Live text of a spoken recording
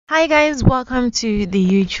Hi guys, welcome to the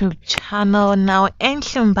YouTube channel. Now,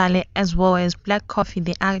 Enhle Mbali as well as black coffee,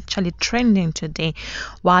 they're actually trending today.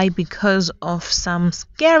 Why? Because of some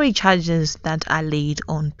scary charges that are laid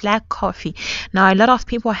on black coffee. Now, a lot of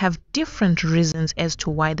people have different reasons as to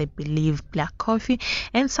why they believe black coffee,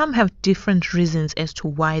 and some have different reasons as to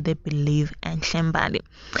why they believe Enhle Mbali.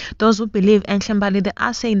 Those who believe Enhle Mbali, they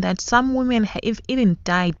are saying that some women have even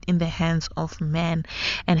died in the hands of men,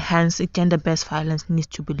 and hence gender-based violence needs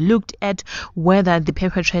to be looked at whether the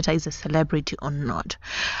perpetrator is a celebrity or not.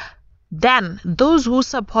 Then those who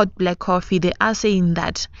support black coffee, they are saying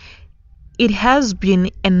that it has been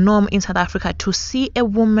a norm in South Africa to see a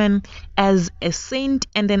woman as a saint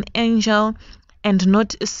and an angel, and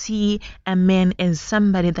not see a man as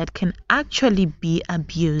somebody that can actually be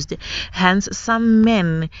abused. Hence, some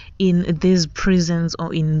men in these prisons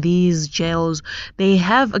or in these jails, they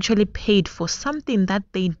have actually paid for something that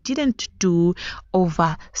they didn't do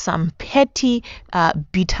over some petty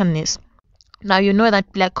bitterness. Now, you know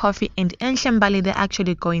that black coffee and Enhle Mbali, they're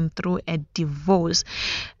actually going through a divorce.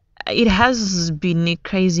 It has been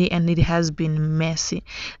crazy and it has been messy.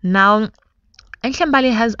 Now, Enhle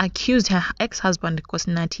Mbali has accused her ex-husband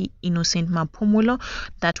Kosinathi Innocent Maphumulo,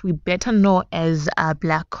 that we better know as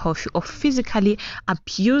Black Coffee, of physically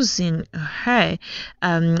abusing her.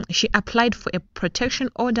 She applied for a protection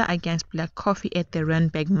order against Black Coffee at the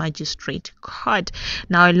Randburg Magistrate Court.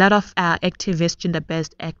 Now, a lot of activists,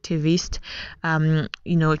 gender-based activists,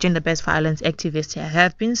 gender-based violence activists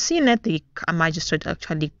have been seen at the magistrate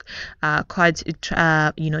actually court,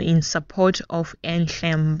 in support of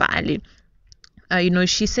Enhle Mbali.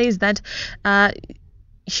 She says that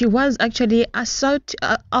she was actually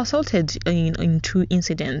assaulted in two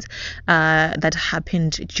incidents that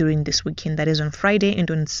happened during this weekend, that is on Friday and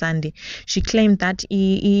on Sunday. She claimed that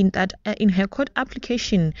in her court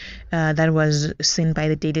application that was seen by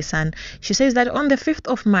the Daily Sun, she says that on the 5th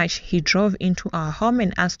of March, he drove into our home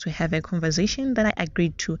and asked to have a conversation that I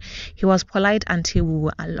agreed to. He was polite until we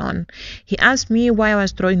were alone. He asked me why I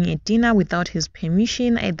was throwing a dinner without his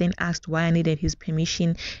permission. I then asked why I needed his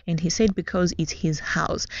permission, and he said because it's his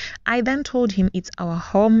house. I then told him it's our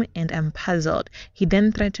home and I'm puzzled. He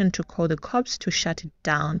then threatened to call the cops to shut it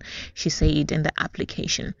down, she said in the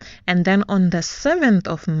application. And then on the 7th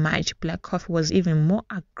of March, Black Coffee was even more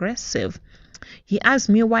aggressive. He asked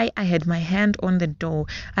me why I had my hand on the door.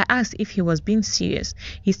 I asked if he was being serious.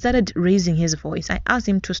 He started raising his voice. I asked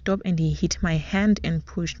him to stop and he hit my hand and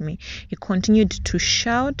pushed me. He continued to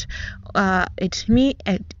shout at me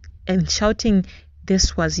and shouting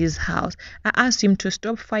this was his house. I asked him to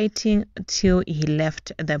stop fighting till he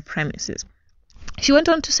left the premises. She went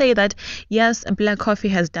on to say that yes, Black Coffee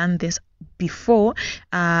has done this before.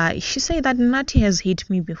 She said that Nati has hit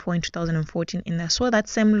me before in 2014 and I saw that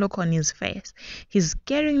same look on his face. He's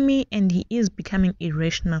scaring me and he is becoming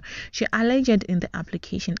irrational. She alleged in the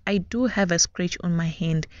application, I do have a scratch on my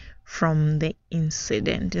hand from the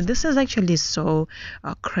incident. This is actually so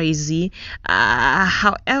crazy.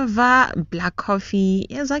 However, Black Coffee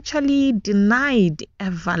is actually denied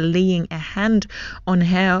ever laying a hand on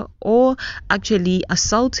her or actually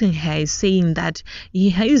assaulting her, saying that he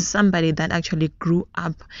is somebody that actually grew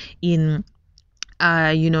up in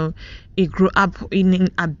he grew up in an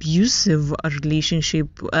abusive relationship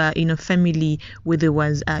in a family where there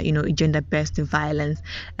was gender-based violence,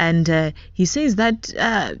 and he says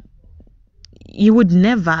that he would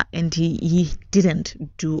never, and he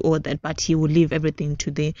didn't do all that, but he would leave everything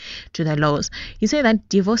to the laws. He said that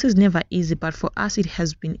divorce is never easy, but for us it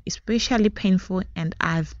has been especially painful, and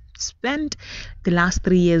I've spent the last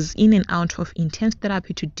 3 years in and out of intense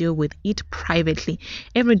therapy to deal with it privately.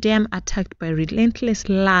 Every day I'm attacked by relentless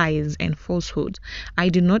lies and falsehoods. I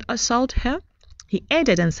did not assault her. He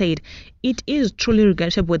added and said, it is truly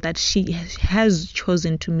regrettable that she has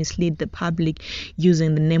chosen to mislead the public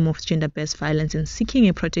using the name of gender-based violence and seeking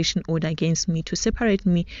a protection order against me to separate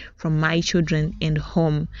me from my children and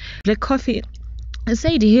home. Black Coffee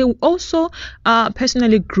said he also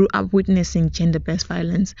personally grew up witnessing gender-based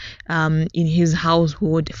violence in his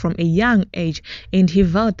household from a young age, and he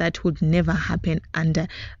vowed that would never happen under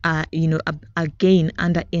again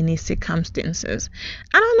under any circumstances.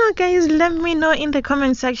 I don't know, guys, let me know in the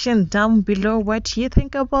comment section down below what you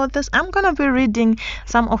think about this. I'm gonna be reading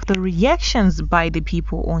some of the reactions by the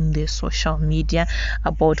people on the social media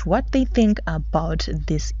about what they think about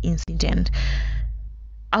this incident.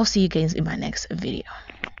 I'll see you guys in my next video.